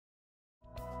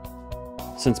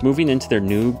Since moving into their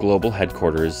new global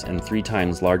headquarters and 3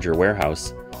 times larger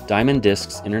warehouse, Diamond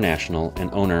Discs International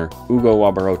and owner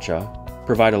Nwagbaraocha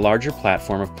provide a larger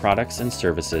platform of products and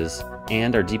services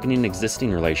and are deepening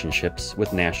existing relationships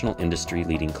with national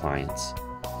industry-leading clients.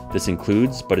 This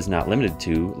includes, but is not limited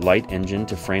to, light engine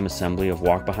to frame assembly of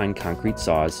walk-behind concrete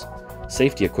saws,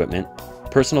 safety equipment,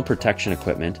 personal protection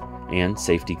equipment, and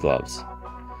safety gloves.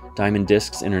 Diamond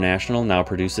Discs International now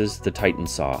produces the Titan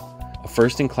Saw, a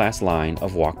first-in-class line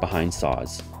of walk-behind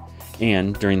saws.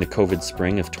 And during the COVID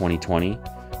spring of 2020,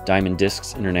 Diamond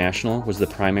Discs International was the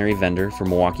primary vendor for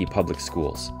Milwaukee Public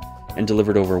Schools and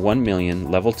delivered over 1 million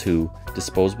Level 2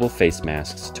 disposable face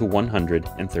masks to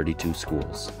 132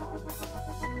 schools.